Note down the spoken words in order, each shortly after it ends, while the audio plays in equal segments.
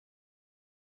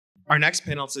Our next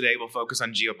panel today will focus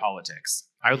on geopolitics.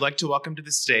 I would like to welcome to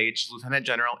the stage Lieutenant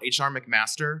General H.R.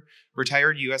 McMaster,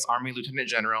 retired U.S. Army Lieutenant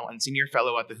General and Senior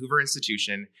Fellow at the Hoover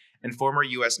Institution and former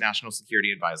U.S. National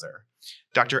Security Advisor.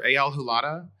 Dr. Eyal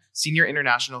Hulata, Senior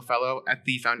International Fellow at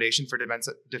the Foundation for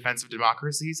Defense of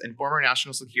Democracies and former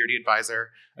National Security Advisor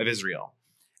of Israel.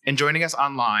 And joining us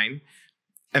online,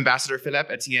 Ambassador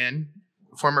Philippe Étienne,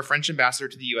 former French ambassador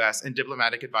to the U.S. and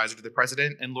diplomatic advisor to the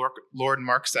President, and Lord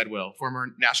Mark Sedwill, former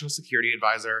National Security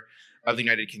Advisor of the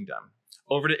United Kingdom.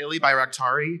 Over to Ylli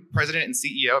Bajraktari, President and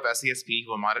CEO of SCSP,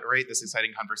 who will moderate this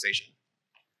exciting conversation.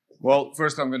 Well,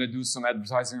 first I'm going to do some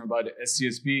advertising about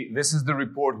SCSP. This is the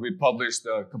report we published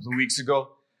a couple of weeks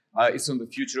ago. It's on the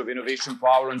future of innovation,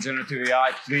 power, and generative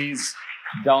AI. Please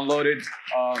download it.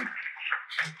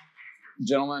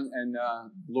 Gentlemen and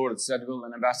Lord Sedwill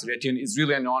and Ambassador Étienne, it's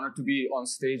really an honor to be on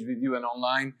stage with you and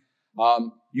online.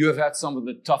 You have had some of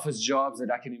the toughest jobs that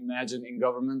I can imagine in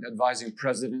government, advising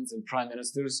presidents and prime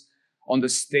ministers on the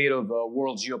state of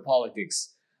world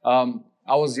geopolitics.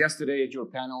 I was yesterday at your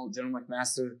panel, General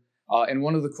McMaster, and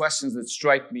one of the questions that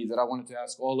struck me that I wanted to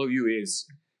ask all of you is,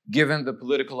 given the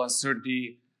political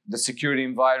uncertainty, the security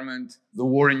environment, the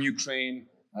war in Ukraine,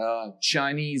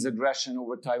 Chinese aggression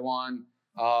over Taiwan,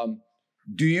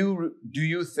 do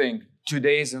you think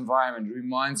today's environment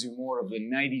reminds you more of the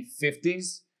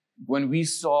 1950s when we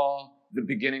saw the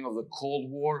beginning of the Cold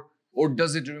War, or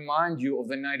does it remind you of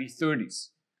the 1930s?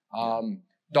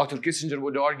 Dr. Kissinger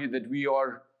would argue that we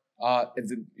are,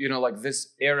 this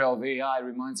era of AI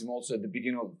reminds him also at the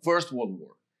beginning of the First World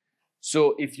War.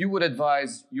 So if you would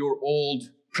advise your old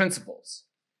principals,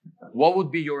 what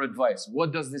would be your advice?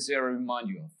 What does this era remind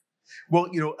you of? Well,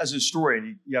 as a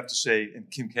historian, you have to say,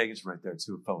 and Kim Kagan's right there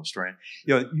too, a fellow historian.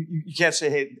 You can't say,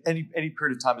 hey, any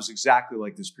period of time is exactly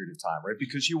like this period of time, right?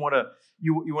 Because you want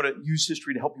to use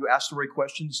history to help you ask the right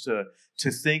questions,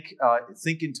 to think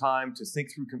in time, to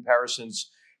think through comparisons,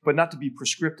 but not to be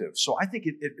prescriptive. So I think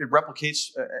it replicates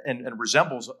and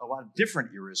resembles a lot of different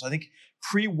eras. I think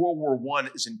pre-World War I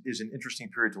is an interesting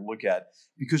period to look at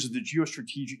because of the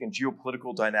geostrategic and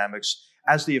geopolitical dynamics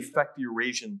as they affect the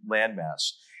Eurasian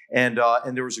landmass. And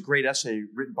there was a great essay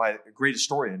written by a great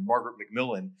historian, Margaret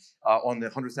Macmillan, on the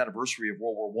 100th anniversary of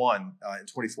World War I in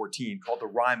 2014 called The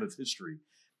Rime of History,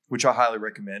 which I highly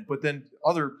recommend. But then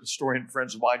other historian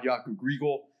friends of mine, Jakob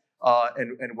Griegel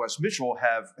and Wes Mitchell,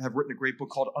 have written a great book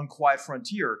called Unquiet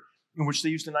Frontier, in which they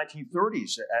use the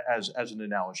 1930s as an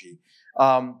analogy.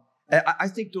 I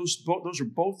think those are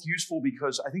both useful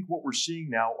because I think what we're seeing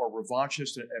now are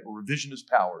revanchist and revisionist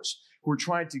powers who are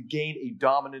trying to gain a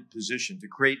dominant position, to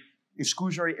create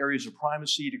exclusionary areas of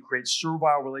primacy, to create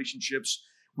servile relationships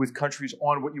with countries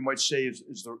on what you might say is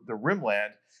the rimland,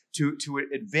 to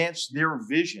advance their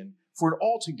vision for an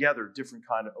altogether different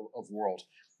kind of world,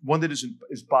 one that is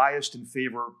biased in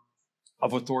favor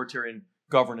of authoritarian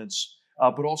governance,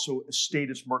 but also a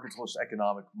statist mercantilist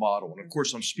economic model. And of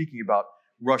course, I'm speaking about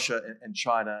Russia and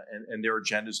China and their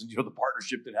agendas and the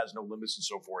partnership that has no limits and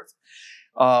so forth.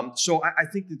 So I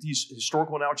think that these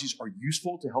historical analogies are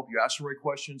useful to help you ask the right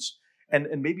questions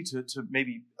and maybe to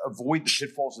maybe avoid the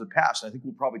pitfalls of the past. And I think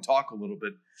we'll probably talk a little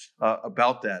bit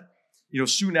about that.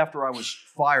 Soon after I was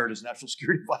fired as National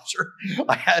Security Advisor,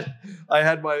 I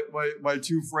had my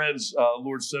two friends,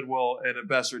 Lord Sedwill and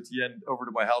Ambassador Étienne, over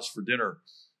to my house for dinner,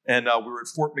 and we were at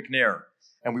Fort McNair.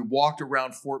 And we walked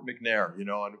around Fort McNair,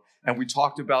 and we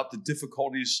talked about the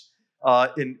difficulties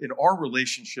in our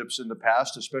relationships in the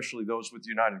past, especially those with the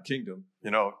United Kingdom.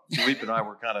 Philippe and I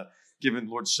were kind of giving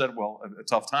Lord Sedwill a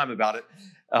tough time about it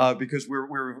because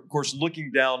we're of course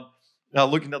looking down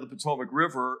the Potomac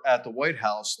River at the White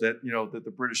House that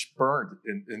the British burned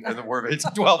in the War of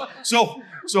 1812.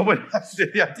 So but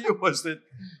the idea was that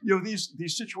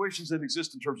these situations that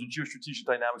exist in terms of geostrategic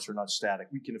dynamics are not static.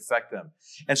 We can affect them,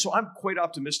 and so I'm quite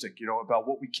optimistic, about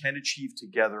what we can achieve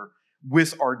together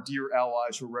with our dear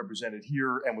allies who are represented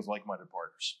here and with like-minded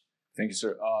partners. Thank you,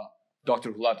 sir.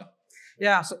 Dr. Hulata.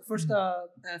 Yeah. So first,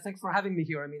 thanks for having me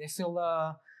here. I mean, I feel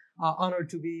honored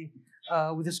to be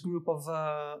with this group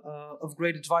of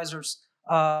great advisors,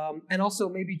 and also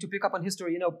maybe to pick up on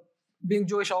history. Being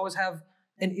Jewish, I always have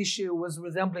an issue with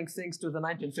resembling things to the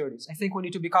 1930s. I think we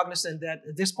need to be cognizant that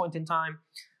at this point in time,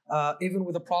 even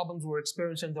with the problems we're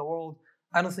experiencing in the world,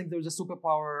 I don't think there's a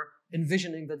superpower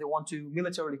envisioning that they want to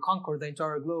militarily conquer the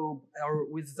entire globe or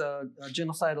with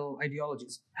genocidal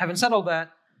ideologies. Having said all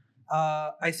that,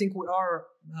 I think we are,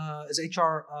 as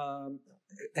HR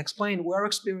explained, we are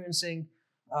experiencing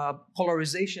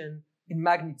polarization in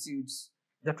magnitudes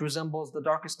that resembles the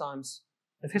darkest times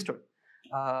of history.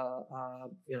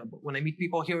 When I meet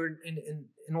people here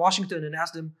in Washington and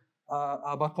ask them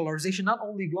about polarization, not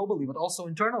only globally but also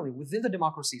internally within the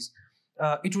democracies.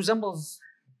 It resembles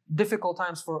difficult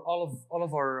times for all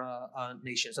of our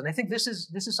nations, and I think this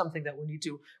is something that we need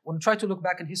to, when we try to look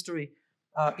back in history,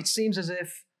 it seems as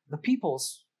if the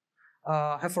peoples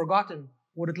have forgotten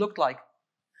what it looked like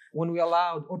when we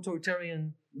allowed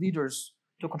authoritarian leaders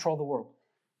to control the world,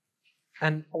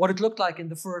 and what it looked like in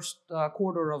the first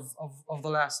quarter of the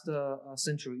last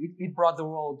century. It brought the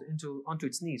world onto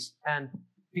its knees, and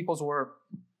peoples were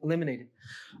eliminated.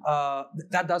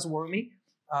 That does worry me,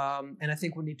 and I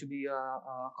think we need to be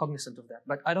cognizant of that.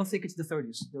 But I don't think it's the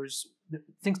 30s. There's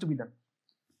things to be done.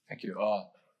 Thank you.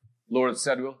 Lord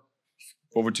Sedwill,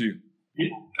 over to you.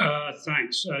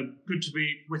 Thanks. Good to be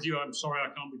with you. I'm sorry I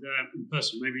can't be there in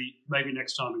person. Maybe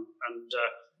next time. And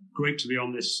great to be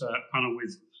on this panel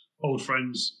with old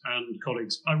friends and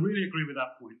colleagues. I really agree with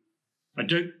that point.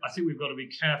 I think we've got to be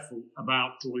careful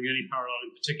about drawing any parallel,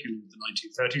 in particular with the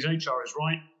 1930s. HR is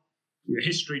right. Your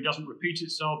history doesn't repeat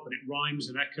itself, but it rhymes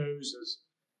and echoes,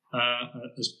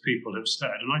 as people have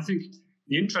said. And I think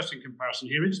the interesting comparison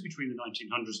here is between the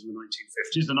 1900s and the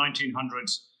 1950s. The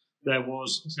 1900s, there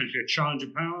was essentially a challenger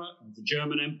power of the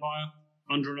German Empire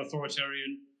under an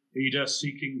authoritarian leader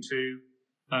seeking to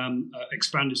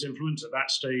expand its influence at that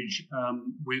stage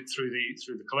through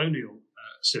the colonial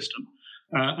system,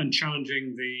 and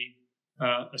challenging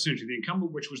essentially the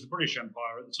incumbent, which was the British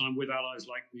Empire at the time, with allies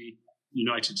like the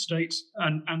United States,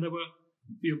 and there were,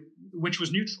 which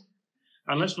was neutral.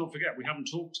 And let's not forget, we haven't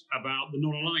talked about the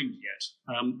non-aligned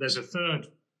yet. There's a third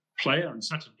player and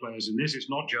set of players in this. It's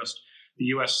not just the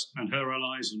US and her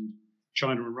allies and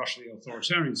China and Russia, the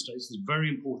authoritarian states. There's very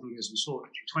importantly, as we saw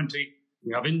at G20,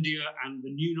 we have India and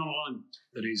the new non-alignment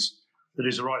that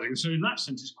is arising. So in that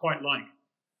sense, it's quite like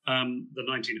the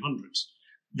 1900s.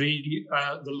 The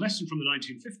lesson from the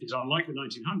 1950s, unlike the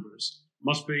 1900s,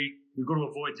 must be we've got to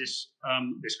avoid this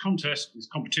contest, this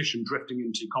competition drifting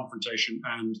into confrontation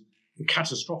and the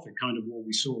catastrophic kind of war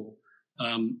we saw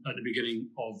at the beginning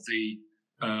of the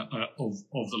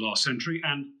last century.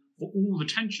 And for all the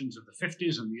tensions of the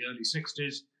 50s and the early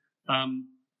 60s,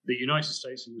 the United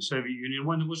States and the Soviet Union,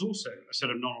 when there was also a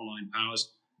set of non-aligned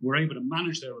powers, were able to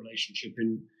manage their relationship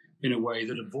in a way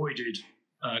that avoided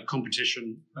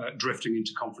competition drifting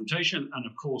into confrontation. And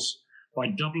of course, by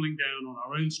doubling down on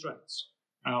our own strengths,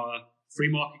 our free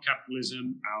market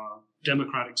capitalism, our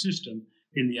democratic system,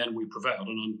 in the end we prevailed.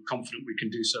 And I'm confident we can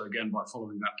do so again by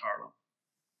following that parallel.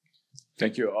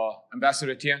 Thank you.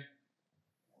 Ambassador Étienne?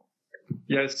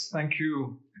 Yes, thank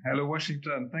you. Hello,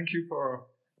 Washington. Thank you for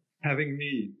having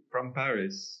me from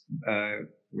Paris.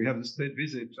 We have the state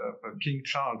visit of King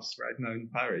Charles right now in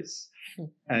Paris.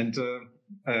 And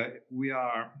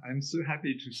I'm so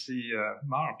happy to see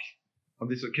Mark on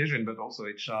this occasion, but also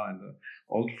HR and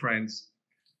old friends.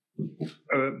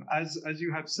 As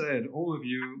you have said, all of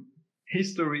you,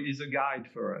 history is a guide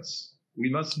for us. We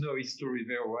must know history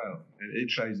very well. And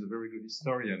HR is a very good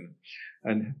historian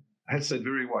and has said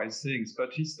very wise things,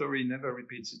 but history never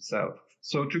repeats itself.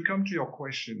 So to come to your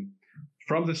question,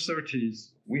 from the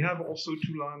 30s, we have also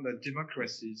to learn that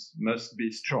democracies must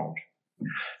be strong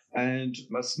and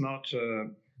must not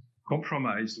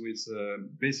compromise with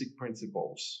basic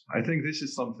principles. I think this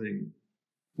is something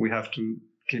we have to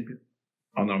keep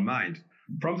on our mind.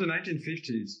 From the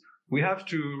 1950s, we have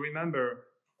to remember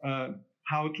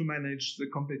how to manage the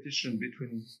competition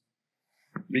between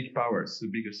big powers, the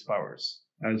biggest powers,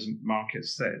 as Mark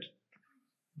has said.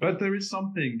 But there is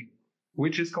something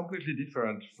which is completely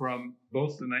different from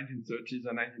both the 1930s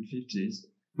and 1950s,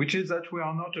 which is that we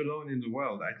are not alone in the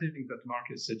world. I think that Mark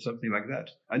has said something like that.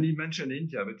 And he mentioned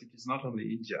India, but it is not only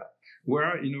India.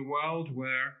 We're in a world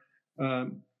where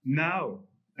now,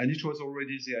 and it was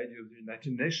already the idea of the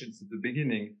United Nations at the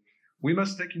beginning, we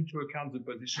must take into account the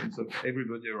positions of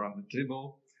everybody around the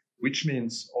table, which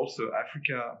means also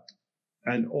Africa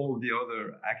and all the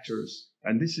other actors.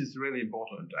 And this is really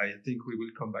important. I think we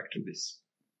will come back to this.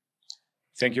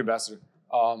 Thank you, Ambassador.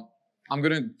 I'm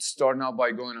going to start now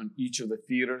by going on each of the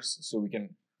theaters so we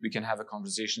can have a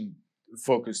conversation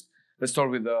focused. Let's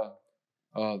start with the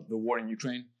war in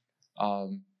Ukraine.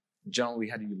 General, we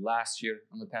had you last year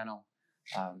on the panel.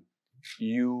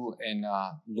 You and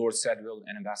Lord Sedwill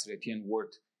and Ambassador Étienne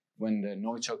worked when the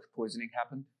Novichok poisoning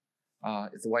happened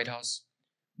at the White House.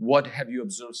 What have you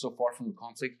observed so far from the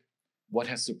conflict? What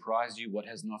has surprised you? What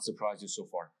has not surprised you so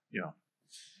far? Yeah.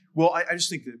 Well, I just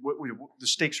think that the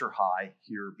stakes are high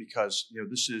here because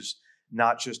this is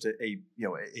not just a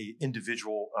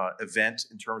individual event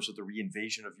in terms of the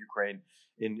reinvasion of Ukraine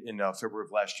in February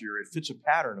of last year. It fits a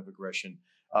pattern of aggression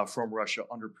from Russia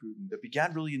under Putin that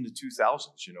began really in the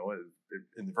 2000s.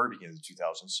 In the very beginning of the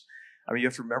 2000s, I mean, you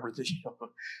have to remember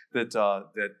that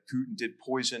that Putin did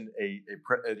poison a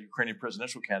Ukrainian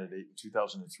presidential candidate in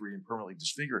 2003 and permanently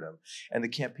disfigured him. And the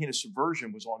campaign of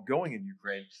subversion was ongoing in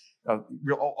Ukraine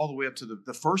all the way up to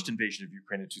the first invasion of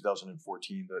Ukraine in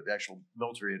 2014, the actual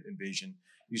military invasion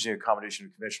using a combination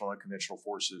of conventional and unconventional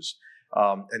forces,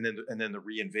 and then the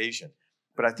re-invasion.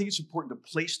 But I think it's important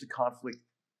to place the conflict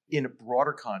in a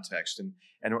broader context, and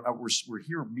we're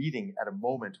here meeting at a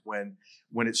moment when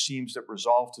it seems that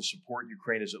resolve to support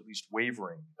Ukraine is at least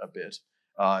wavering a bit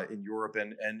in Europe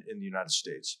and in the United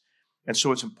States. And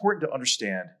so it's important to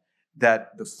understand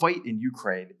that the fight in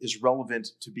Ukraine is relevant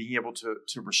to being able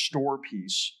to restore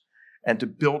peace and to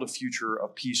build a future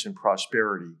of peace and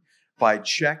prosperity by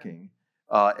checking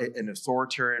an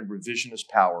authoritarian revisionist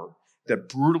power that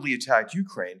brutally attacked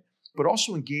Ukraine, but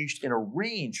also engaged in a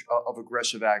range of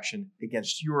aggressive action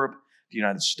against Europe, the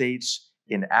United States,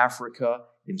 in Africa,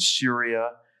 in Syria.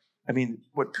 I mean,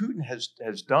 what Putin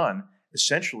has done,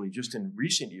 essentially, just in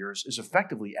recent years, is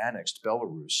effectively annexed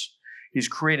Belarus. He's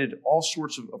created all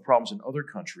sorts of problems in other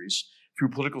countries. Through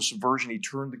political subversion, he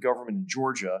turned the government in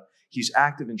Georgia. He's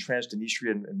active in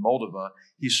Transnistria and Moldova.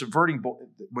 He's subverting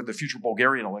with the future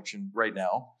Bulgarian election right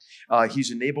now.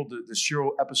 He's enabled the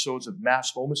serial episodes of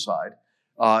mass homicide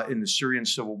in the Syrian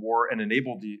civil war, and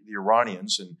enabled the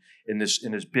Iranians in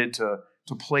his bid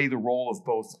to play the role of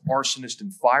both arsonist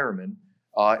and fireman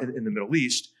in the Middle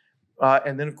East.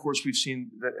 And then, of course, we've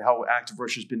seen how active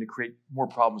Russia has been to create more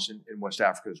problems in West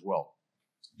Africa as well.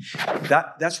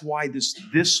 That's why this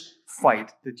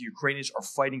fight that the Ukrainians are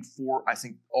fighting for, I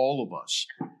think, all of us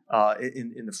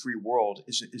in the free world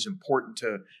is important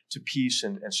to peace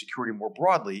and security more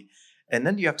broadly. And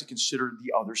then you have to consider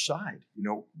the other side. You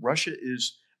know, Russia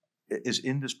is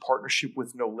in this partnership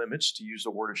with no limits, to use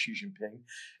the word of Xi Jinping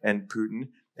and Putin.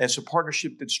 And it's a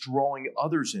partnership that's drawing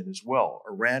others in as well.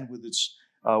 Iran with its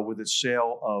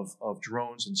sale of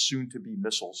drones and soon-to-be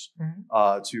missiles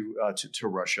to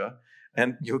Russia,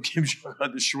 and Kim Jong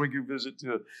Un, the Shoigu visit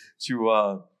to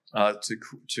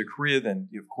Korea. Then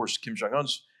of course Kim Jong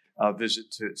Un's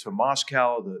visit to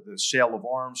Moscow, the sale of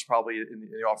arms probably in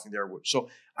the offing there. So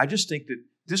I just think that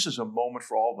this is a moment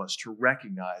for all of us to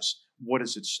recognize what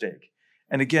is at stake.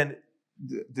 And again,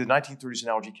 the 1930s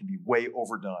analogy can be way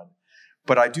overdone,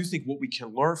 but I do think what we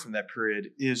can learn from that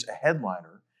period is a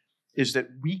headliner, is that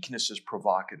weakness is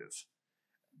provocative.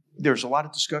 There's a lot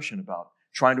of discussion about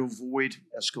trying to avoid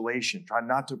escalation, trying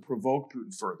not to provoke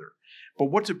Putin further. But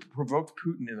what to provoke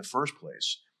Putin in the first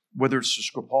place, whether it's the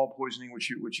Skripal poisoning, which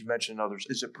you mentioned, and others,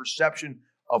 is a perception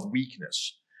of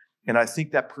weakness. And I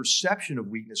think that perception of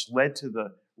weakness led to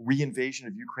the reinvasion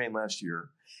of Ukraine last year.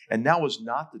 And now is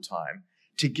not the time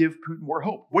to give Putin more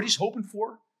hope. What he's hoping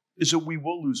for is that we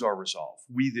will lose our resolve.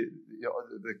 We,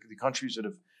 the countries that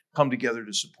have come together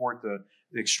to support the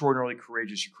extraordinarily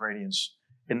courageous Ukrainians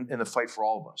in the fight for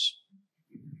all of us.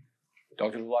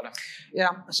 Dr. Hulata? Yeah,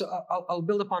 so I'll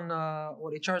build upon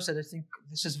what HR said. I think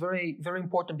this is very, very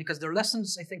important because there are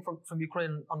lessons, I think, from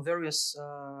Ukraine on various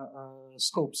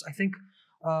scopes. I think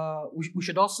we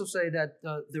should also say that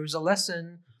there is a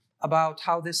lesson about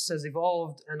how this has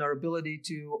evolved and our ability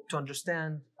to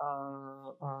understand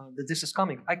that this is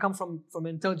coming. I come from an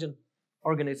intelligent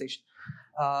organization,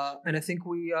 and I think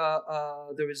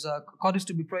there is a cause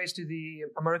to be praised to the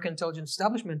American intelligence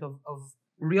establishment of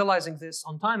realizing this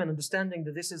on time and understanding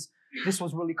that this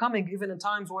was really coming, even in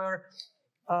times where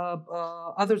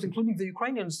others, including the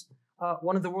Ukrainians,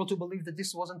 wanted the world to believe that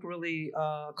this wasn't really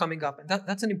coming up. And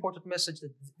that's an important message,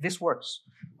 that this works.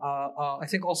 I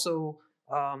think also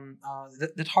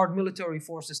that hard military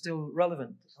force is still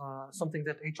relevant, something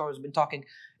that HR has been talking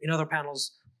in other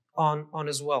panels on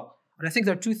as well. And I think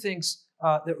there are two things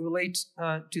that relate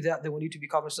to that we need to be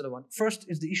cognizant of. First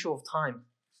is the issue of time.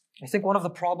 I think one of the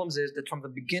problems is that from the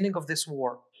beginning of this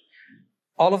war,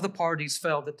 all of the parties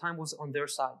felt that time was on their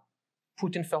side.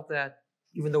 Putin felt that,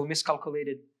 even though he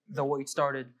miscalculated the way it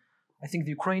started. I think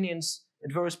the Ukrainians,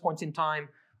 at various points in time,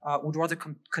 would rather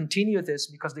continue this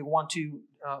because they want to,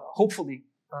 hopefully,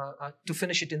 to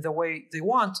finish it in the way they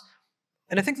want.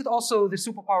 And I think that also the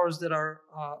superpowers that are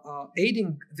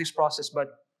aiding this process, but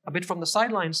a bit from the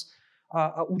sidelines,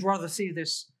 would rather see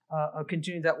this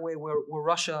continue that way, where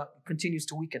Russia continues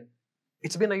to weaken.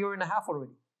 It's been a year and a half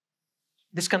already.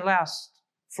 This can last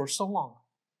for so long.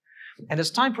 And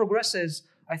as time progresses,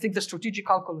 I think the strategic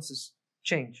calculuses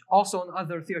change, also in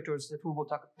other theaters that we will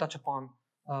touch upon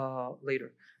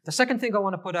later. The second thing I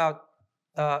want to put out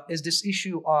is this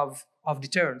issue of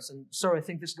deterrence. And sir, I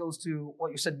think this goes to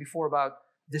what you said before about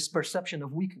this perception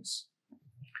of weakness.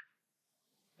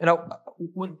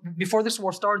 Before this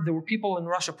war started, there were people in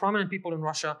Russia, prominent people in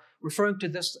Russia, referring to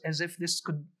this as if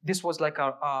this was like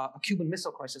a Cuban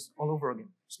Missile Crisis all over again.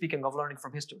 Speaking of learning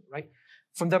from history, right?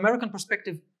 From the American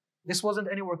perspective, this wasn't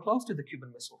anywhere close to the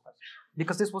Cuban Missile Crisis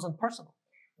because this wasn't personal.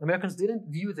 Americans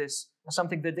didn't view this as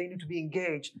something that they need to be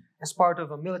engaged as part of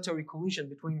a military collision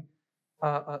between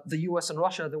the US and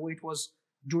Russia the way it was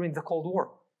during the Cold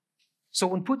War. So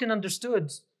when Putin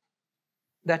understood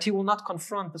that he will not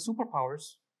confront the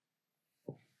superpowers,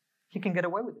 he can get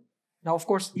away with it. Now, of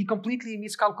course, he completely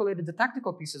miscalculated the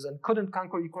tactical pieces and couldn't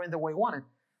conquer Ukraine the way he wanted.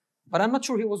 But I'm not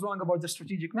sure he was wrong about the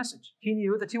strategic message. He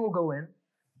knew that he will go in,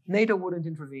 NATO wouldn't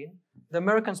intervene, the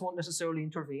Americans won't necessarily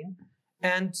intervene,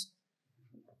 and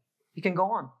he can go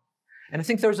on. And I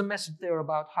think there's a message there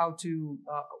about how to,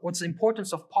 what's the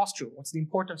importance of posture, what's the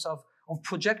importance of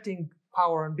projecting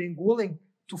power and being willing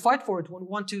to fight for it when we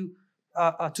want to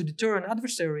deter an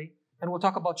adversary. And we'll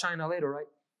talk about China later, right?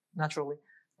 Naturally.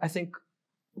 I think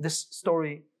this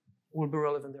story will be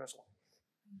relevant there as well.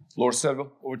 Lord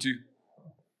Sedwill, over to you.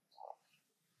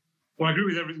 Well, I agree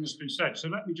with everything that's been said. So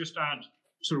let me just add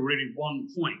sort of really one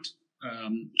point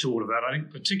to all of that. I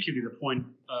think particularly the point,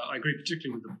 I agree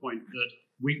particularly with the point that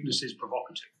weakness is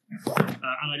provocative.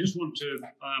 And I just want to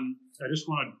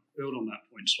build on that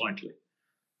point slightly.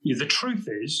 The truth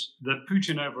is that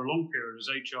Putin, over a long period, as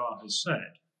HR has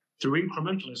said, through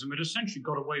incrementalism, had essentially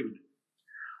got away with it.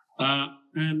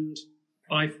 And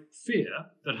I fear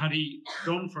that had he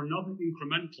gone for another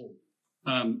incremental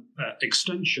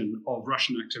extension of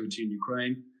Russian activity in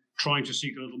Ukraine, trying to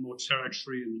seek a little more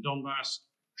territory in the Donbass,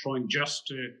 trying just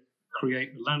to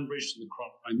create the land bridge to the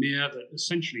Crimea that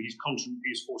essentially his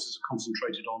forces are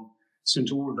concentrated on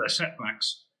since all of their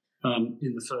setbacks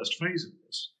in the first phase of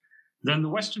this, then the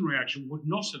Western reaction would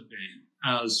not have been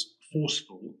as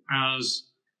forceful as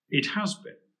it has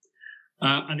been.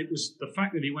 And it was the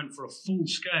fact that he went for a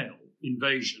full-scale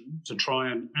invasion to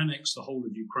try and annex the whole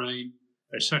of Ukraine,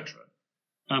 etc.,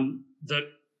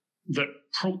 that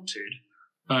prompted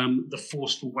the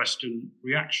forceful Western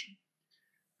reaction.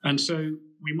 And so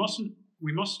we mustn't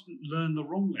learn the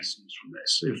wrong lessons from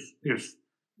this. If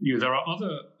there are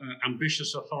other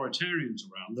ambitious authoritarians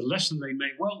around, the lesson they may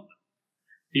well learn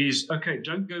is, okay,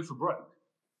 don't go for broke,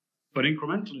 but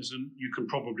incrementalism you can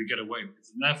probably get away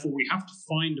with. And therefore we have to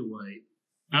find a way,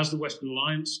 as the Western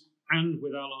Alliance and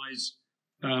with allies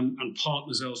and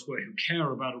partners elsewhere who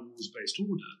care about a rules-based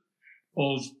order,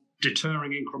 of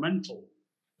deterring incremental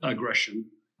aggression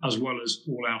as well as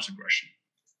all-out aggression.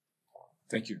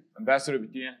 Thank you. Ambassador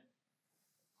Étienne.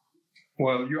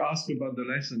 Well, you asked about the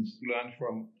lessons to learn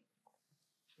from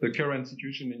the current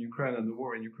situation in Ukraine and the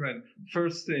war in Ukraine.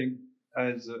 First thing,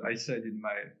 as I said in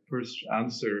my first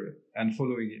answer and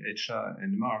following HR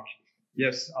and Mark,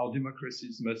 yes, our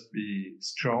democracies must be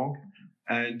strong.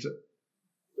 And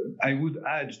I would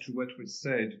add to what was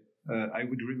said, I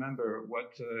would remember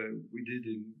what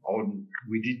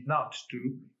we did not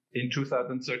do in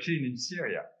 2013 in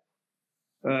Syria.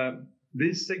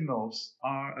 These signals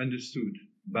are understood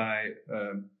by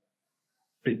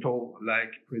people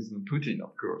like President Putin,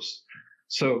 of course.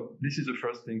 So this is the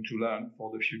first thing to learn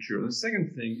for the future. The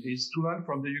second thing is to learn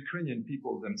from the Ukrainian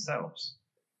people themselves.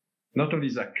 Not only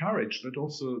their courage, but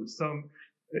also some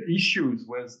issues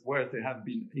where they have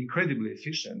been incredibly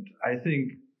efficient. I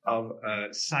think of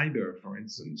cyber, for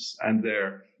instance, and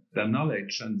their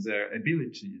knowledge and their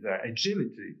ability, their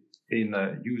agility in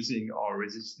using or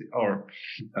resisting or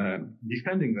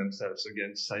defending themselves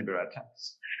against cyber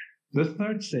attacks. The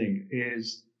third thing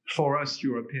is, for us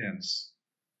Europeans,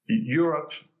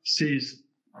 Europe sees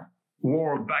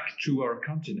war back to our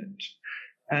continent.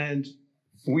 And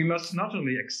we must not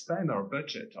only expand our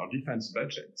budget, our defense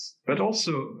budgets, but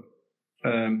also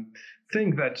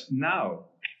think that now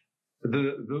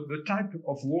the type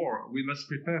of war we must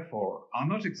prepare for are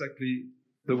not exactly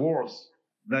the wars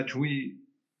that we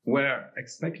were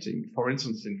expecting. For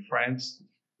instance, in France,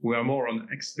 we are more on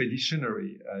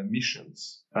expeditionary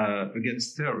missions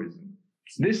against terrorism.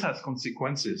 This has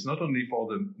consequences not only for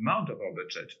the amount of our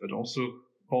budget, but also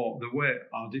for the way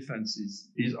our defense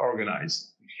is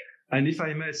organized. And if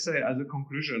I may say, as a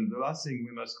conclusion, the last thing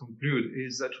we must conclude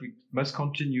is that we must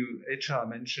continue. HR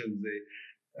mentioned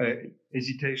the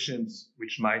hesitations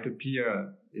which might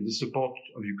appear in the support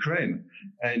of Ukraine.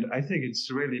 And I think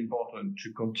it's really important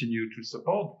to continue to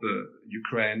support the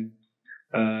Ukraine.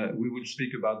 We will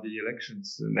speak about the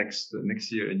elections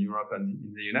next year in Europe and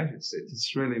in the United States.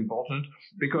 It's really important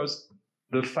because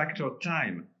the factor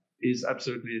time is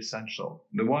absolutely essential.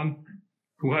 The one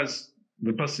who has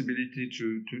the possibility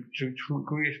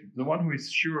the one who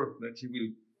is sure that he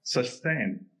will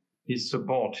sustain his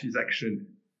support, his action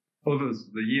over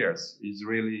the years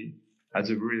has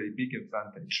a really big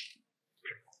advantage.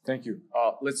 Thank you.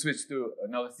 Let's switch to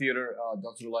another theater.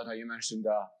 Dr. Hulata, you mentioned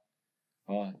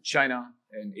China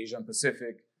and Asia and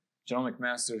Pacific. General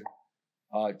McMaster,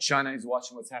 China is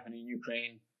watching what's happening in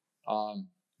Ukraine.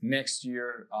 Next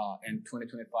year, in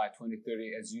 2025,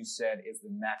 2030, as you said, is the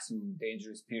maximum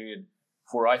dangerous period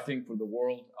I think, for the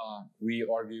world. We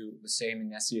argue the same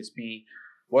in SCSP.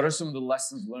 What are some of the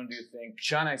lessons learned, do you think,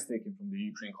 China is taking from the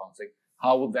Ukraine conflict?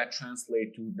 How will that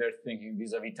translate to their thinking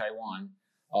vis-a-vis Taiwan?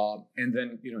 And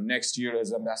then, next year,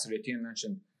 as Ambassador Étienne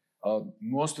mentioned,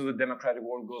 most of the democratic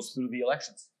world goes through the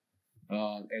elections.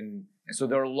 And so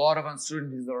there are a lot of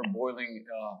uncertainties that are boiling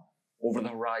over the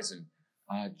horizon.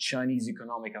 Chinese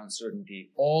economic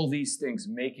uncertainty, all these things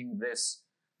making this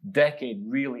decade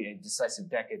really a decisive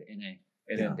decade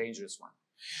and a dangerous one.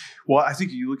 Well, I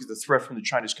think you look at the threat from the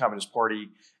Chinese Communist Party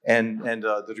and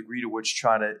the degree to which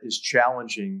China is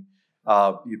challenging,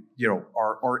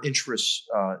 our interests.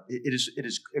 It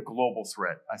is a global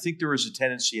threat. I think there is a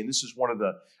tendency, and this is one of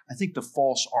the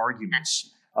false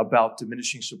arguments about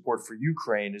diminishing support for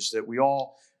Ukraine, is that we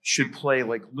all should play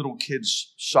like little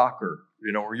kids soccer,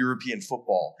 or European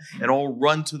football, and all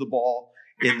run to the ball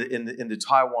in the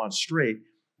Taiwan Strait,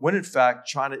 when in fact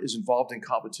China is involved in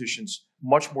competitions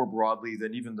much more broadly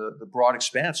than even the broad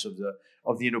expanse of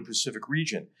the Indo-Pacific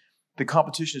region. The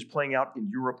competition is playing out in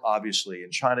Europe, obviously,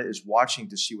 and China is watching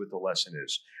to see what the lesson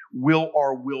is. Will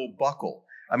our will buckle?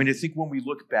 I mean, I think when we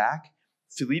look back,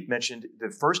 Philippe mentioned the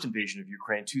first invasion of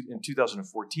Ukraine in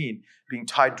 2014 being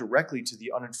tied directly to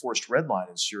the unenforced red line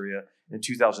in Syria in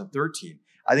 2013.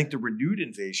 I think the renewed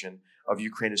invasion of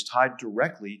Ukraine is tied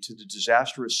directly to the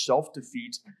disastrous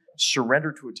self-defeat,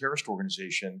 surrender to a terrorist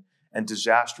organization, and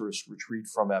disastrous retreat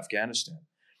from Afghanistan.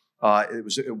 It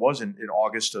was in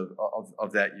August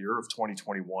of that year, of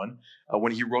 2021,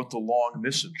 when he wrote the long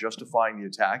missive justifying the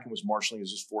attack and was marshaling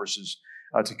his forces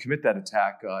to commit that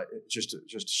attack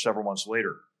just several months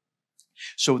later.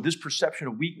 So this perception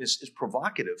of weakness is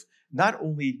provocative, not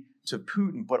only to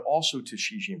Putin, but also to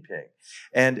Xi Jinping.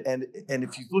 And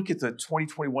if you look at the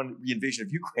 2021 reinvasion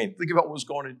of Ukraine, think about what was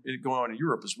going on in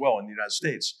Europe as well, in the United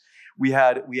States. We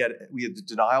had the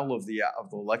denial of the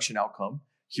election outcome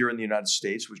here in the United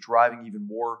States, was driving even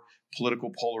more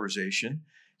political polarization.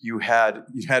 You had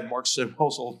Mark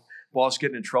Sedwill's old boss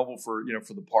getting in trouble for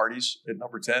the parties at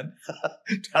number 10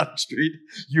 down the street.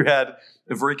 You had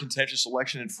a very contentious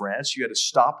election in France. You had a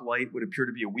stoplight, what appeared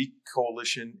to be a weak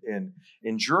coalition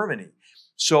in Germany.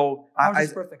 So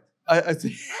perfect. I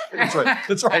think that's right.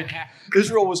 That's right.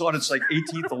 Israel was on its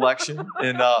 18th election,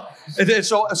 and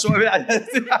so I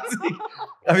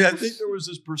think there was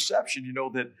this perception,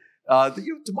 that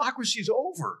democracy is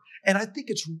over. And I think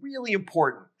it's really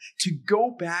important to go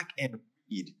back and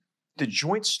read the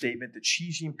joint statement that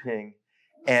Xi Jinping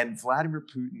and Vladimir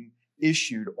Putin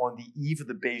issued on the eve of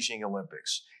the Beijing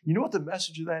Olympics. You know what the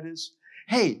message of that is?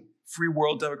 Hey, free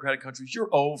world democratic countries, you're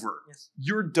over. Yes.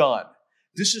 You're done.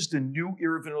 This is the new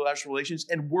era of international relations,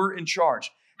 and we're in charge.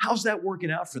 How's that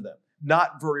working out for them?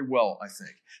 Not very well, I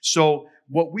think. So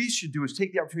what we should do is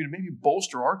take the opportunity to maybe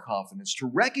bolster our confidence to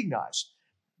recognize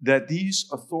that these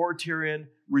authoritarian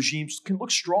regimes can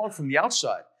look strong from the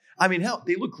outside. I mean, hell,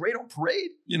 they look great on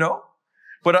parade,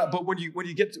 But when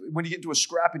you get to a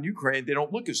scrap in Ukraine, they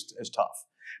don't look as tough,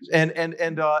 and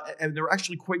they're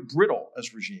actually quite brittle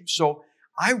as regimes. So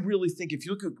I really think if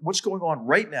you look at what's going on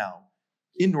right now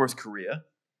in North Korea,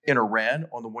 in Iran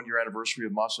on the 1-year anniversary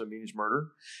of Mahsa Amini's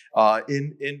murder,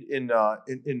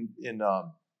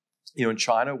 in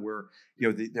China, where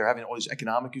they're having all these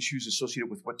economic issues associated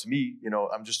with what, to me,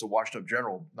 I'm just a washed-up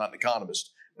general, not an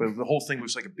economist, but the whole thing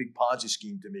looks like a big Ponzi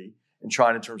scheme to me in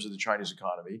China in terms of the Chinese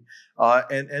economy,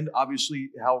 and obviously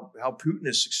how Putin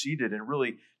has succeeded in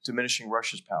really diminishing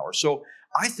Russia's power. So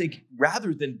I think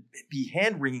rather than be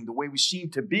hand-wringing the way we seem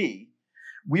to be,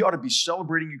 we ought to be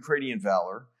celebrating Ukrainian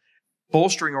valor,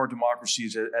 bolstering our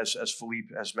democracies, as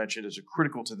Philippe has mentioned, as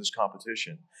critical to this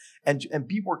competition, and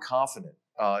be more confident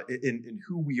in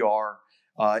who we are,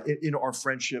 in our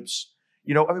friendships.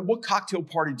 What cocktail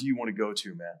party do you want to go to,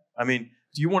 man? I mean,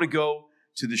 do you want to go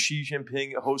to the Xi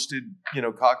Jinping hosted,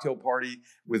 cocktail party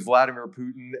with Vladimir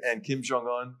Putin and Kim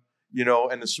Jong-un,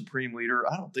 and the supreme leader?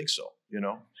 I don't think so,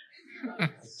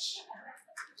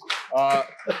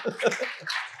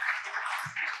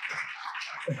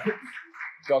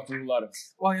 Dr. Hulata.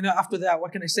 Well, after that,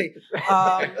 what can I say?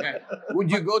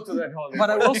 Would you go to that holiday? But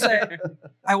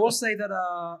I will say that,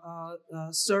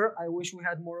 sir, I wish we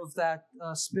had more of that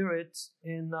spirit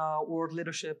in world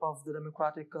leadership of the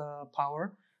democratic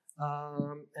power.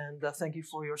 And thank you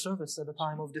for your service at a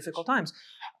time of difficult times.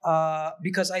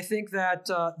 Because I think that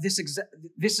this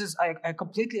is, I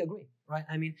completely agree, right?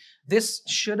 I mean, this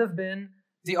should have been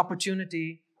the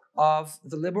opportunity of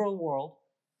the liberal world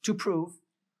to prove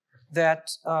that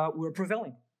we're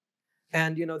prevailing.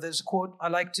 And, you know, there's a quote I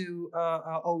like to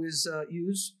always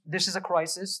use: this is a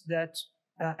crisis that,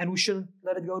 and we shouldn't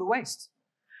let it go to waste.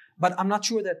 But I'm not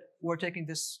sure that we're taking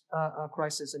this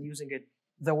crisis and using it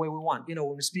the way we want. You know,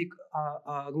 when we speak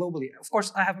globally, of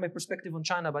course, I have my perspective on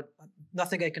China, but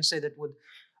nothing I can say that would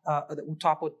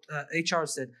top what HR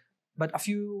said. But a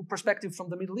few perspectives from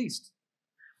the Middle East.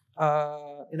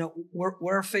 You know,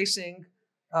 we're facing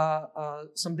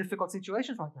some difficult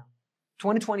situations right now.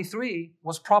 2023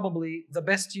 was probably the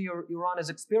best year Iran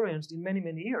has experienced in many,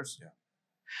 many years. Yeah.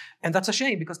 And that's a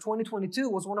shame, because 2022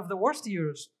 was one of the worst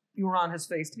years Iran has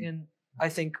faced in, I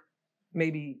think,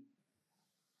 maybe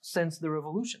since the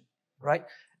revolution, right?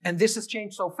 And this has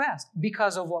changed so fast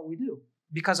because of what we do,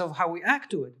 because of how we act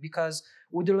to it, because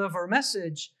we deliver a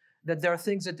message that there are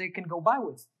things that they can go by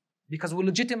with, because we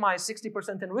legitimize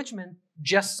 60% enrichment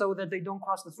just so that they don't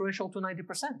cross the threshold to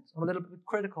 90%. I'm a little bit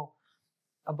critical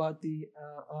about the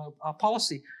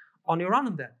policy on Iran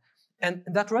on that. And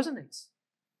that resonates.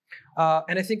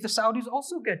 And I think the Saudis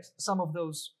also get some of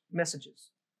those messages.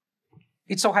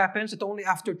 It so happens that only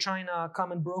after China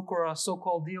come and broker a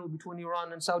so-called deal between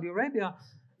Iran and Saudi Arabia,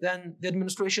 then the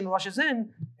administration rushes in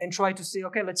and try to say,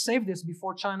 okay, let's save this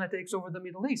before China takes over the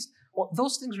Middle East. Well,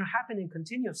 those things are happening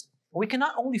continuously. We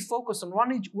cannot only focus on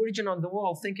one region on the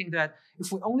world thinking that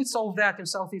if we only solve that in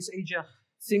Southeast Asia,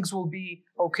 things will be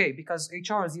okay. Because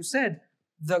HR, as you said,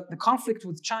 the conflict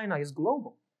with China is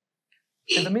global.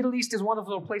 And the Middle East is one of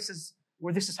those places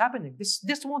where this is happening.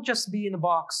 This won't just be in a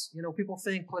box. You know, people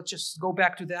think, let's just go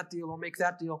back to that deal or make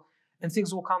that deal and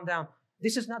things will calm down.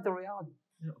 This is not the reality.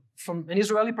 You know, from an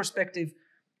Israeli perspective,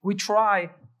 we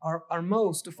try our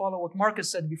most to follow what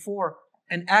Marcus said before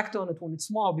and act on it when it's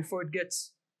small before it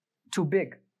gets too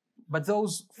big. But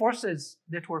those forces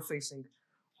that we're facing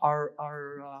are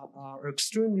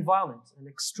extremely violent and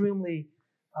extremely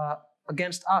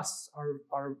against us,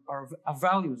 our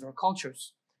values, our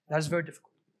cultures. That's very difficult.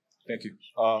 Thank you.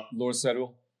 Lord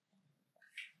Sedwill.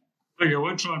 Thank you. I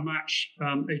won't try and match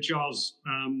HR's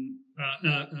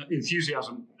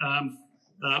enthusiasm,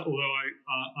 although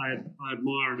I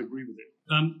admire and agree with it.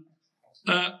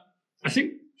 I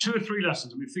think 2 or 3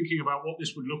 lessons. I mean, thinking about what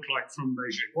this would look like from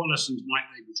Beijing, what lessons might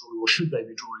they be drawing or should they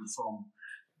be drawing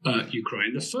from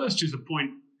Ukraine? The first is the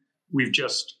point we've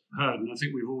just heard, and I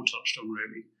think we've all touched on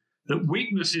really, that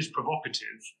weakness is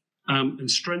provocative and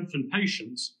strength and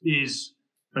patience is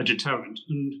a deterrent.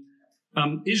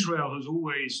 And Israel has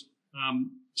always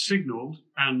signaled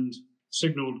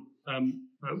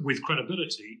with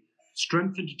credibility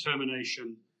strength and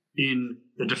determination in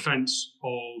the defense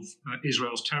of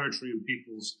Israel's territory and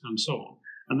peoples and so on.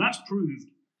 And that's proved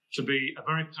to be a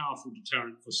very powerful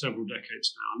deterrent for several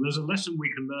decades now. And there's a lesson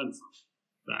we can learn from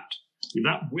that.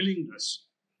 That willingness,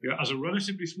 as a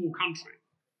relatively small country,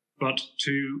 but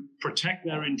to protect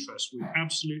their interests with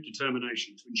absolute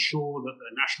determination to ensure that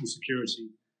their national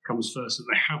security comes first, that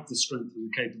they have the strength and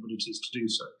the capabilities to do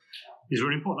so, is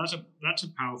really important. That's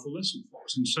a powerful lesson for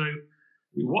us. And so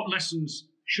what lessons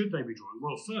should they be drawing?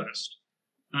 Well, first,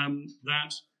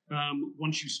 that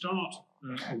once you start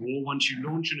a war, once you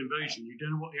launch an invasion, you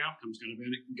don't know what the outcome is going to be,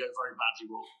 and it can go very badly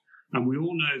wrong. And we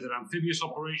all know that amphibious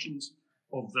operations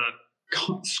of the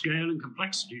scale and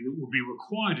complexity that will be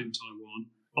required in Taiwan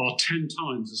are 10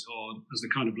 times as hard as the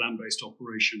kind of land-based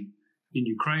operation in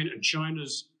Ukraine. And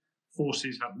China's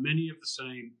forces have many of the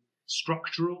same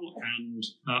structural and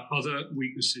other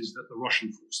weaknesses that the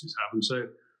Russian forces have. And so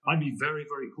I'd be very,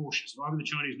 very cautious. If I were the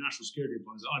Chinese National Security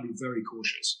Advisor, I'd be very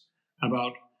cautious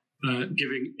about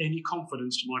giving any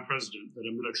confidence to my president that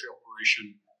a military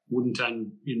operation wouldn't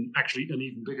end in actually an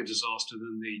even bigger disaster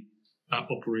than the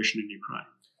operation in Ukraine.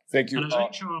 Thank you. And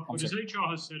as HR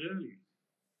has said earlier,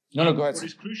 go ahead. What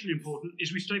is crucially important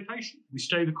is we stay patient, we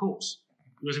stay the course.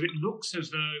 Because if it looks as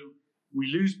though we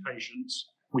lose patience,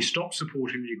 we stop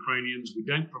supporting the Ukrainians, we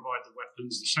don't provide the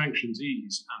weapons, the sanctions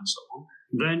ease, and so on,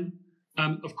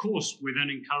 then, of course, we're then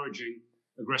encouraging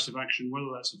aggressive action, whether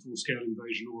that's a full-scale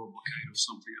invasion or a blockade or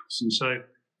something else. And so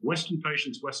Western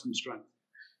patience, Western strength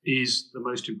is the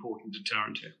most important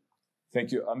deterrent here.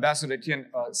 Thank you. Ambassador Étienne,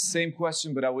 same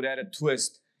question, but I would add a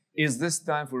twist. Is this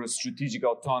time for a strategic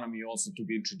autonomy also to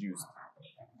be introduced?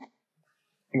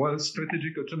 Well,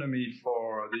 strategic autonomy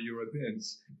for the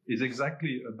Europeans is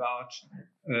exactly about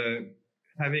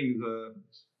having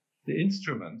the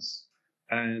instruments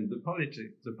and the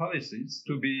policies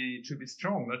to be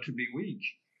strong, not to be weak.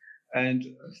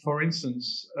 And for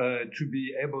instance, to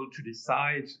be able to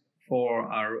decide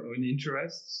for our own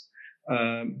interests.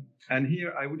 And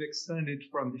here I would extend it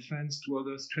from defense to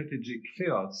other strategic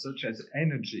fields, such as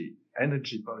energy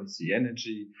policy,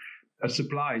 energy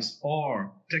supplies,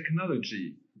 or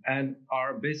technology, and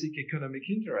our basic economic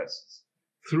interests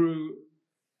through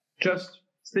just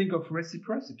think of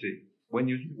reciprocity. When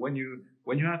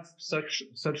you have such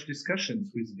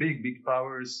discussions with big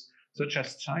powers such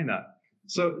as China.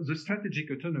 So the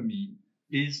strategic autonomy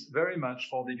is very much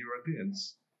for the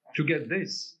Europeans to get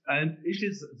this. And it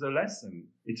is the lesson.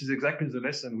 It is exactly the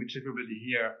lesson which everybody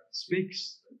here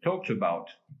talked about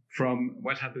from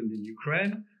what happened in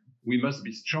Ukraine. We must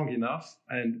be strong enough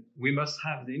and we must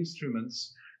have the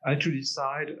instruments to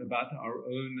decide about our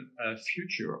own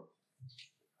future.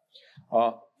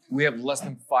 We have less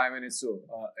than 5 minutes, so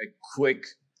a quick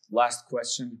last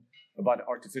question about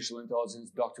artificial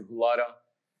intelligence. Dr. Hulata,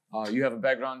 you have a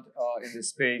background in this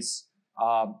space.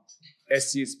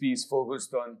 SCSP is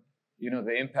focused on,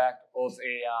 the impact of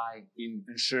AI in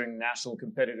ensuring national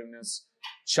competitiveness.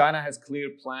 China has clear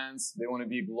plans. They want to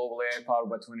be a global AI power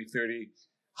by 2030.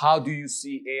 How do you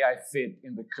see AI fit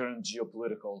in the current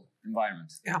geopolitical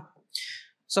environment? Yeah.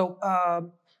 So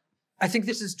I think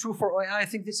this is true for AI. I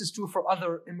think this is true for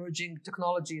other emerging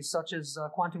technologies such as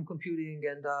quantum computing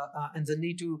and the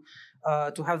need to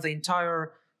have the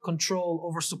entire control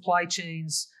over supply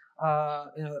chains,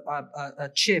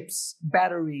 chips,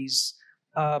 batteries,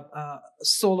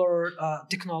 solar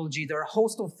technology. There are a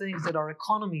host of things that our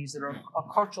economies, that our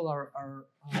culture are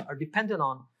dependent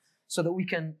on, so that we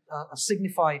can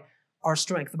signify our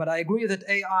strength. But I agree that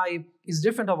AI is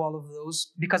different of all of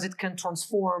those because it can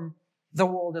transform the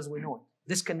world as we know it.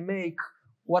 This can make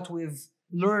what we've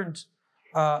learned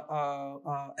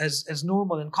as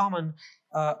normal and common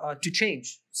to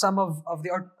change. Some of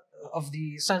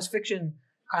the science fiction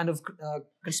kind of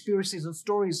conspiracies and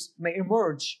stories may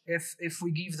emerge if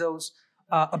we give those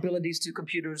abilities to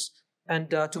computers and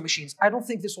to machines. I don't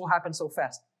think this will happen so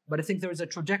fast, but I think there is a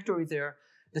trajectory there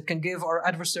that can give our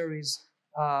adversaries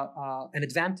an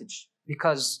advantage,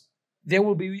 because they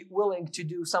will be willing to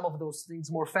do some of those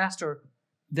things more faster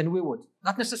than we would.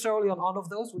 Not necessarily on all of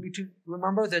those. We need to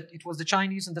remember that it was the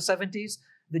Chinese in the 70s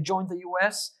that joined the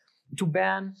US to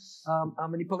ban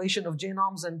manipulation of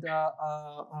genomes, and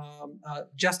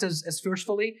just as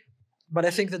forcefully. But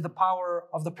I think that the power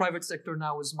of the private sector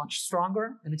now is much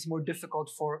stronger, and it's more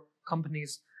difficult for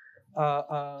companies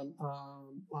to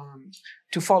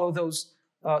follow those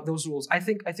rules. I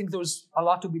think there's a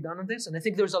lot to be done on this, and I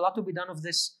think there's a lot to be done of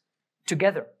this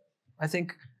together. I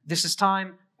think this is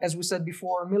time, as we said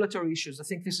before, on military issues. I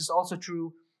think this is also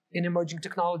true in emerging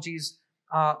technologies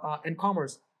and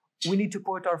commerce. We need to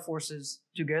put our forces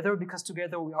together, because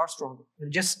together we are stronger.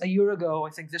 And just a year ago, I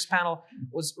think this panel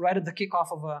was right at the kickoff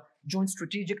of a joint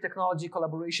strategic technology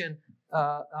collaboration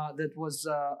that was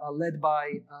led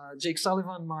by Jake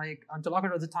Sullivan, my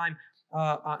interlocutor at the time,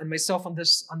 and myself on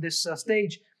this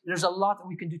stage. There's a lot that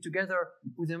we can do together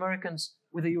with the Americans,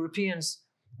 with the Europeans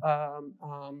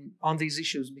on these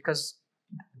issues, because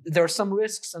there are some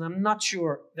risks, and I'm not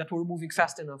sure that we're moving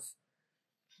fast enough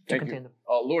to contain them.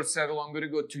 Lord Sedwill, I'm going to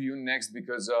go to you next,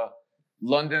 because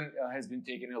London has been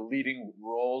taking a leading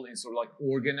role in sort of like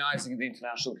organizing the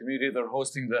international community. They're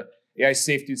hosting the AI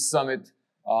Safety Summit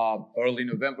early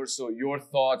November. So your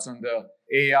thoughts on the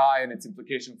AI and its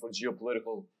implication for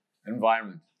geopolitical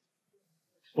environment?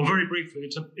 Well, very briefly,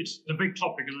 it's a big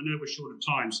topic, and I know we're short of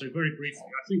time. So very briefly,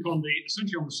 I think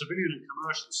essentially on the civilian and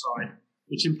commercial side,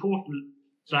 it's important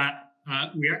that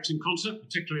we act in concert,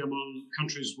 particularly among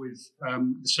countries with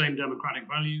the same democratic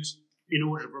values, in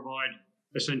order to provide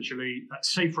essentially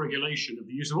safe regulation of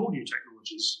the use of all new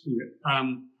technologies,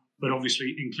 but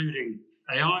obviously including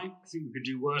AI. I think we could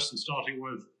do worse than starting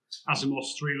with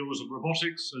Asimov's 3 laws of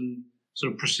robotics and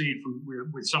sort of proceed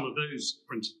with some of those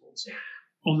principles.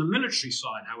 On the military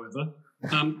side, however,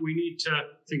 we need to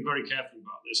think very carefully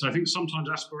about this. I think sometimes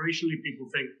aspirationally people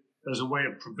think there's a way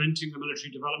of preventing the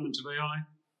military development of AI.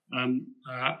 And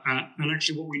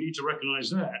actually what we need to recognize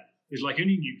there is, like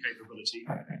any new capability,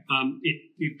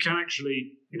 it can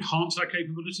actually enhance our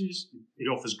capabilities. It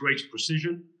offers greater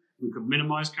precision. We could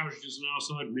minimize casualties on our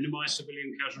side, minimize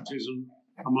civilian casualties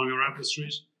among our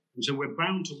adversaries. And so we're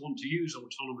bound to want to use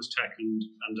autonomous tech and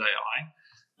AI.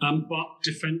 But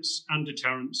defense and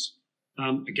deterrence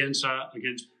against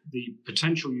the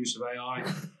potential use of AI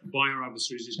by our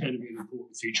adversaries is going to be an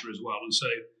important feature as well. And so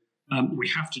we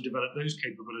have to develop those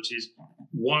capabilities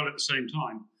while at the same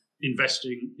time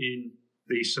investing in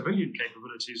the civilian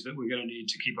capabilities that we're going to need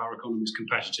to keep our economies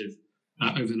competitive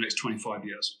over the next 25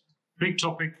 years. Big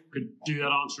topic, could do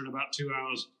that answer in about 2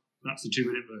 hours. That's the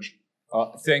 2-minute version.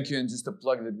 Thank you. And just a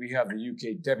plug that we have the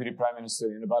UK Deputy Prime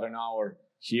Minister in about an hour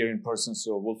here in person,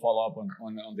 so we'll follow up on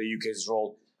the UK's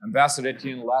role. Ambassador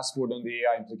Étienne, last word on the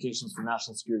AI implications for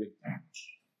national security.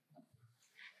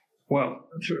 Well,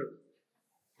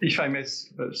 if I may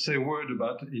say a word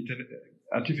about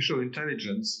artificial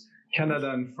intelligence,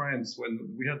 Canada and France, when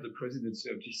we had the presidency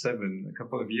of G7 a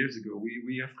couple of years ago,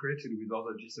 we have created with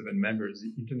other G7 members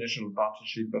the International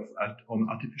Partnership on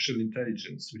Artificial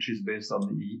Intelligence, which is based on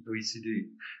the OECD.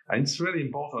 And it's really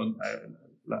important,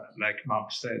 like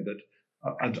Mark said, that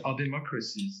our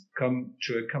democracies come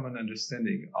to a common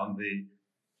understanding on the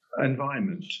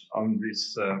environment, on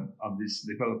these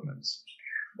developments.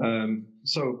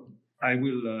 So I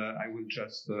will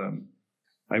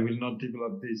not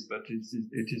develop this, but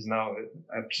it is now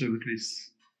absolutely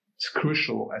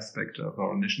crucial aspect of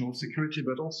our national security,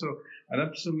 but also an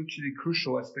absolutely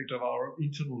crucial aspect of our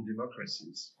internal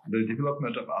democracies. The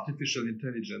development of artificial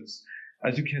intelligence,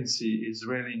 as you can see, is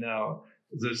really now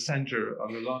the center of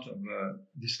a lot of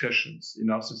discussions in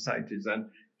our societies. And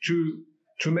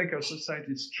to make our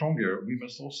societies stronger, we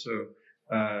must also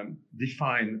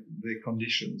define the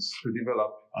conditions to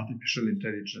develop artificial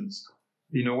intelligence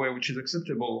in a way which is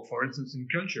acceptable, for instance, in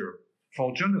culture,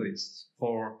 for journalists,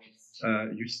 for,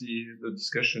 you see the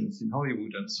discussions in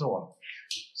Hollywood and so on.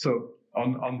 So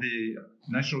on the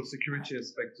national security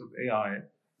aspects of AI,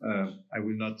 I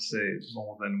will not say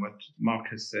more than what Mark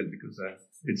has said because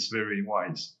it's very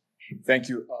wise. Thank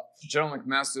you. General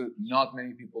McMaster, not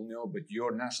many people know, but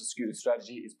your national security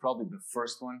strategy is probably the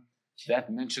first one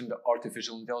that mentioned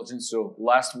artificial intelligence. So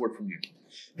last word from you.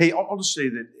 Hey, I'll just say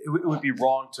that it would be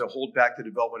wrong to hold back the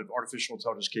development of artificial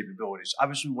intelligence capabilities.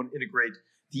 Obviously, we want to integrate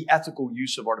the ethical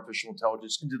use of artificial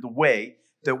intelligence into the way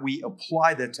that we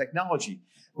apply that technology.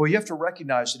 Well, you have to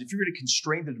recognize that if you're going to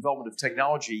constrain the development of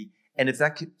technology, and if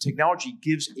that technology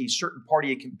gives a certain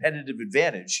party a competitive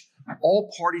advantage,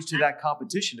 all parties to that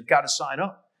competition have got to sign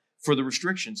up for the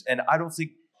restrictions. And I don't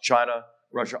think China,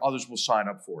 Russia, others will sign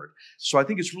up for it. So I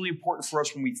think it's really important for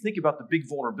us when we think about the big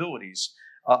vulnerabilities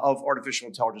of artificial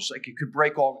intelligence, like it could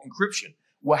break all encryption.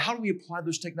 Well, how do we apply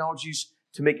those technologies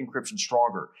to make encryption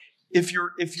stronger? If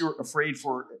you're afraid,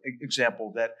 for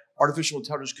example, that artificial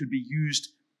intelligence could be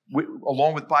used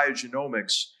along with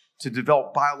biogenomics to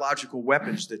develop biological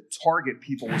weapons that target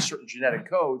people with certain genetic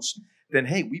codes, then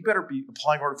hey, we better be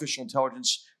applying artificial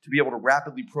intelligence to be able to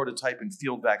rapidly prototype and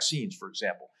field vaccines, for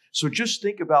example. So just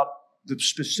think about the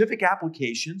specific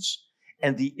applications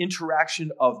and the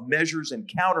interaction of measures and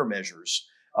countermeasures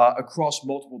across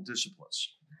multiple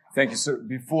disciplines. Thank you, sir.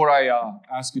 Before I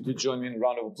ask you to join me in a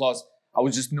round of applause, I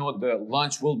would just note the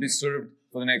lunch will be served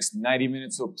for the next 90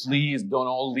 minutes, so please don't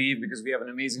all leave because we have an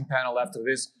amazing panel after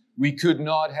this. We could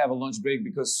not have a lunch break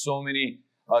because so many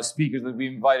speakers that we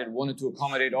invited wanted to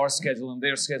accommodate our schedule and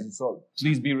their schedule, so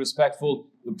please be respectful.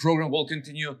 The program will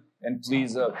continue, and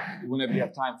please, whenever you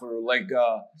have time for a leg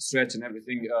stretch and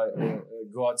everything,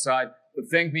 go outside. But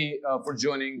thank me for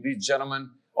joining these gentlemen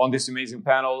on this amazing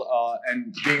panel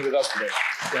and being with us today.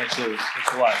 Thanks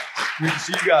a lot. Great to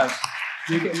see you guys.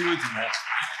 Take it easy, man.